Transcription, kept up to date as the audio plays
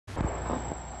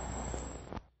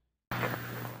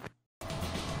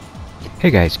Hey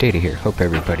guys, Data here. Hope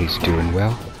everybody's doing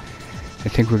well. I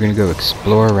think we're going to go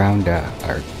explore around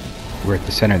we're at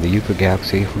the center of the Euclid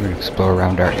Galaxy. We're going to explore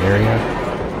around our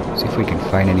area, see if we can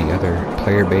find any other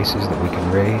player bases that we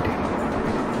can raid.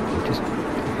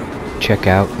 Just check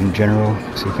out in general,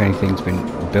 see if anything's been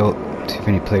built, see if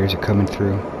any players are coming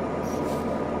through.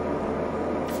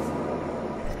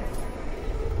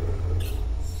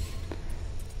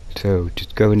 So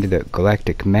just go into the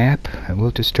galactic map and we'll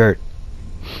just start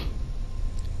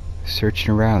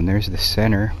searching around. There's the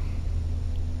center.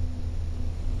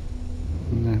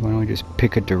 Why don't we just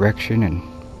pick a direction and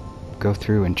go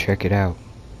through and check it out.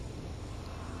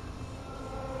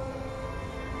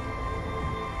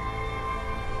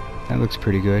 That looks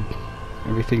pretty good.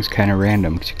 Everything's kind of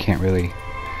random because you can't really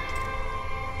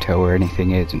tell where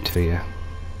anything is until you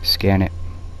scan it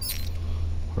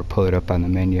or pull it up on the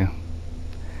menu.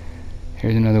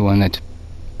 Here's another one that's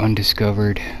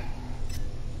undiscovered.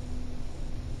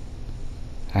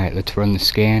 Alright, let's run the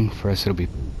scan. For us it'll be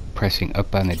pressing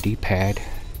up on the D-pad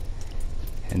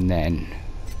and then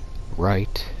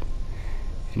right,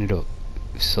 and it'll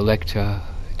select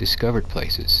discovered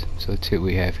places. So let's see what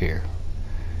we have here.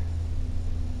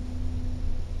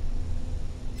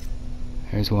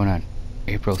 There's one on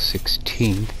April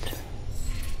 16th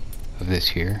of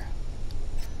this year.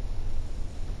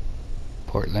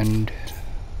 Portland.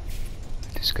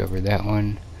 Discovered that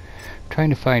one. I'm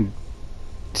trying to find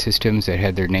systems that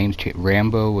had their names changed.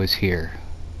 Rambo was here.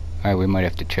 Alright, we might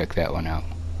have to check that one out.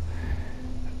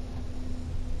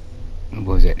 What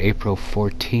was it? April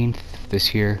 14th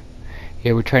this year?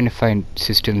 Yeah, we're trying to find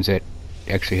systems that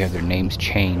actually have their names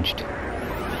changed.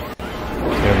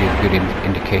 That'll be a good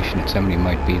indication that somebody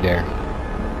might be there.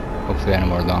 Hopefully on a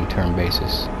more long-term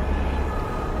basis.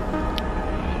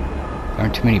 There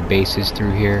aren't too many bases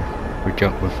through here.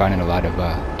 We're finding a lot of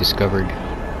discovered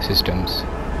systems.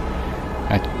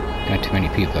 Not too many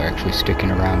people are actually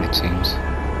sticking around, it seems.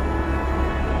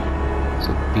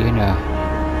 So being a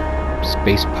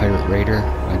space pirate raider,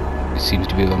 it seems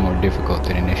to be a little more difficult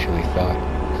than initially thought.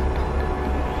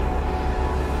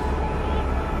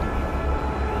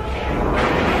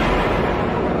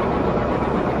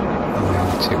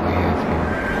 Now let's see what we have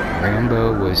here.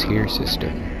 Rambo was here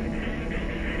system.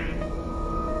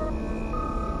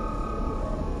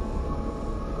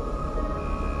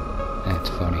 That's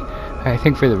funny. I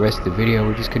think for the rest of the video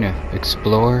we're just gonna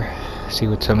explore, see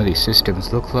what some of these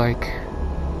systems look like.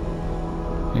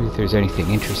 Maybe if there's anything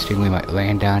interesting we might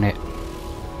land on it.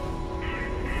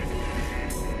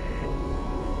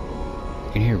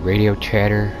 You can hear radio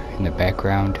chatter in the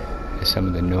background as some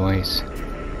of the noise.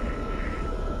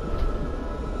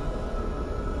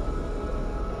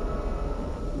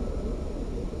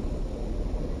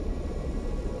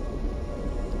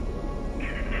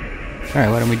 Alright,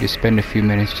 why don't we just spend a few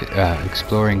minutes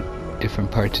exploring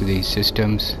different parts of these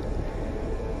systems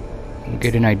and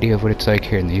get an idea of what it's like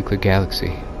here in the Euclid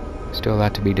Galaxy. Still a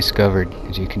lot to be discovered,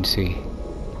 as you can see.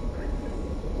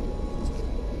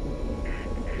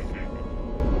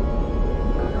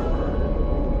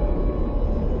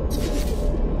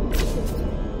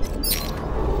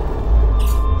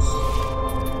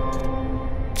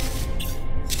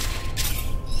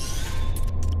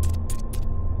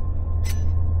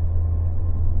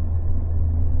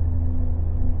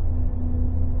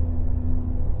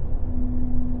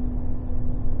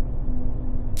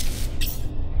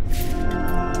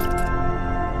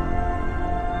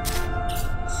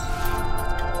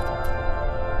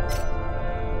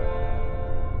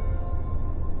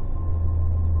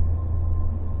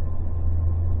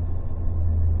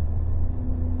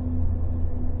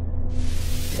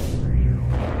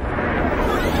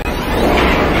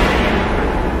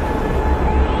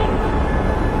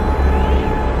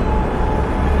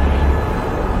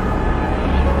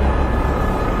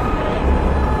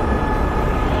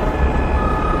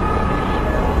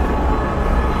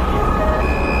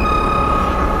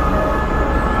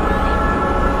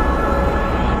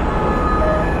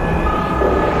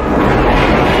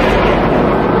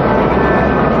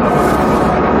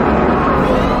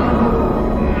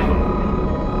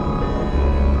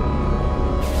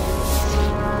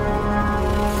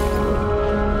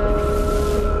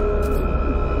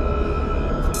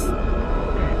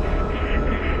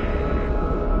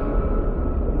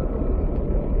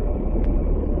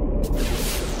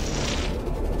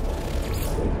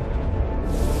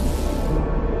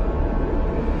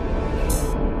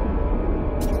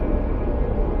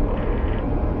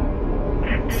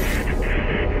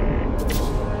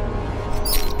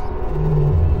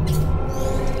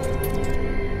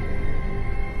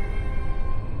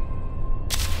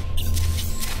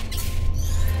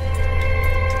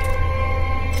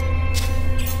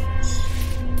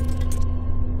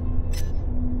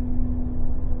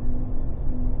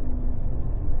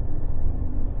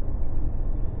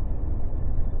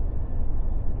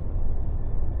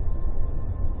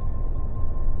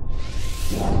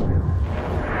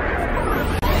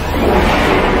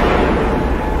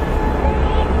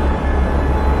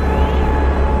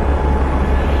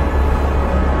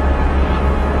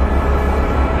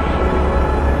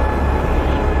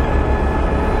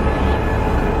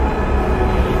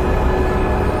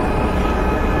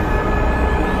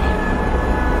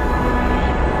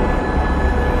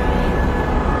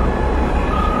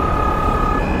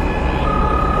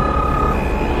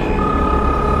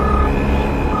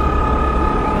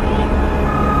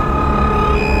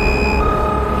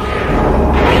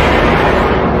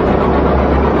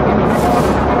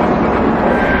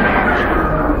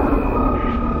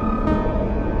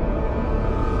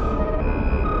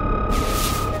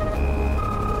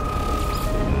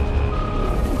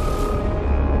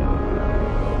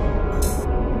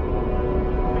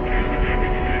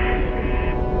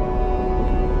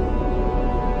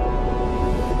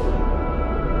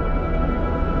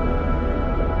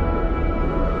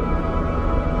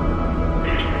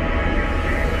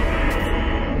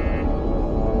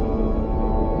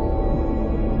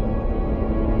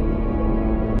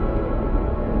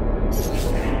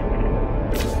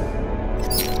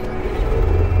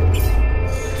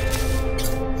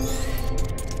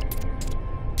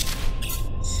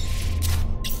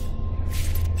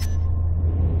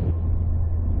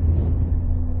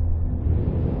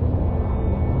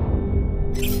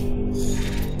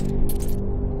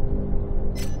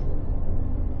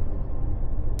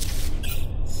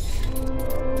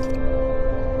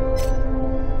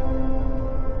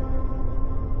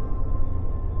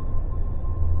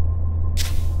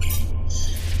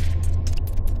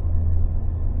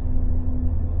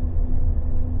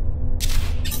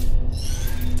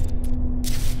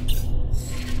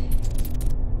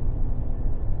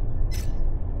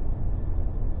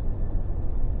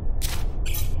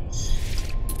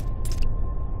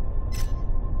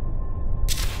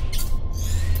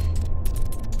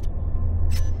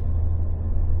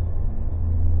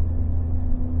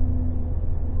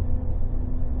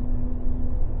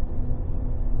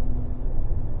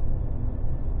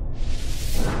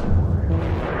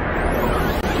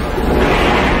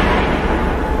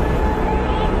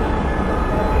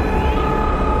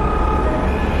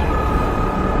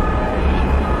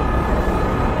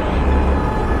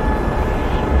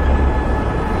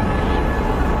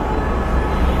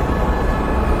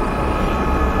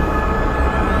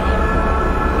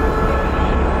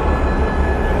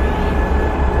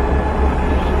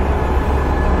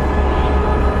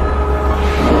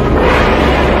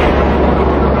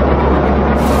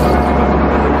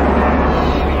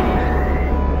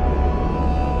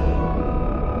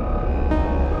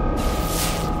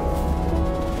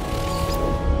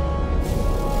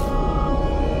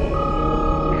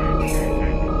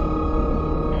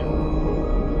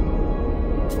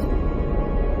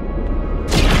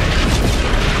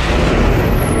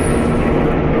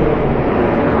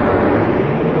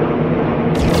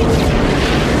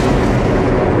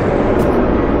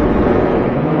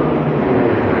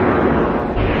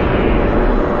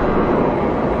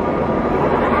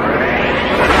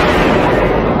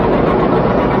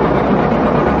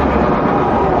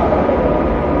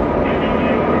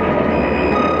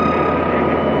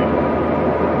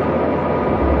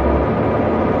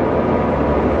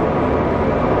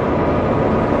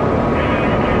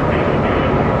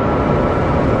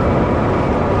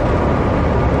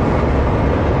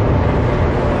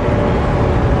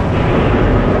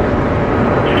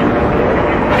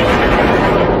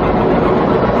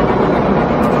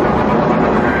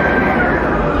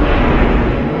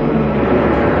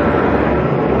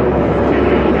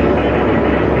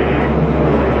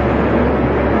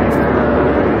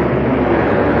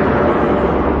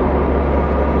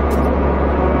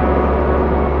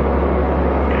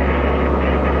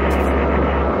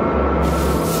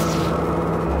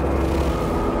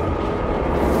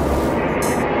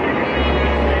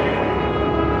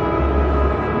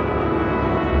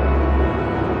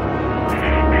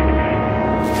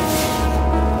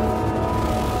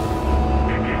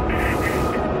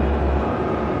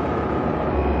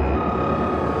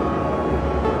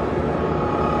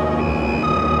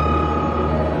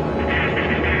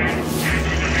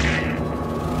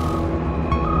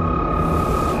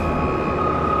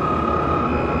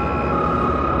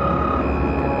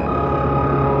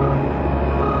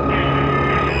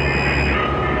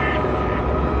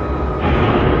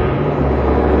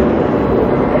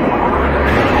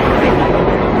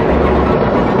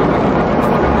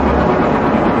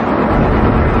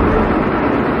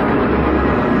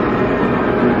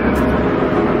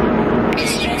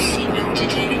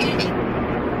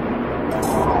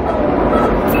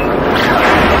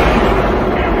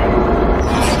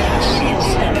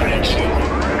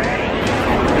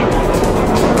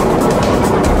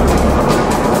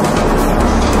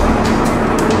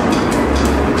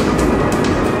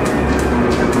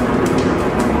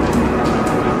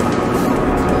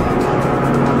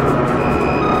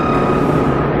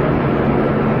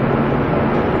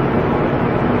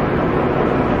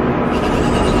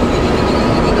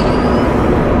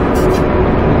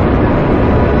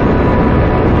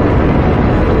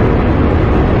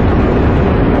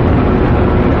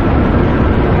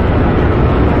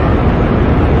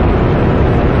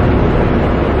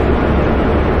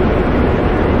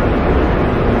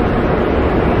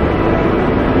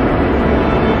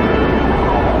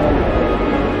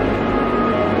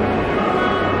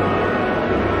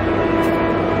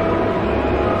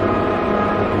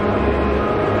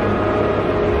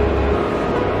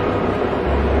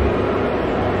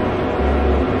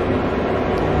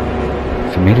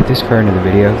 this far into the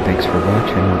video, thanks for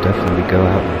watching. We'll definitely go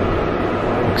out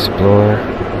and explore,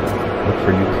 look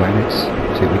for new planets,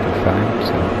 see what we can find.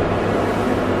 So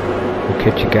we'll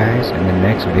catch you guys in the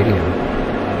next video.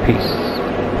 Peace.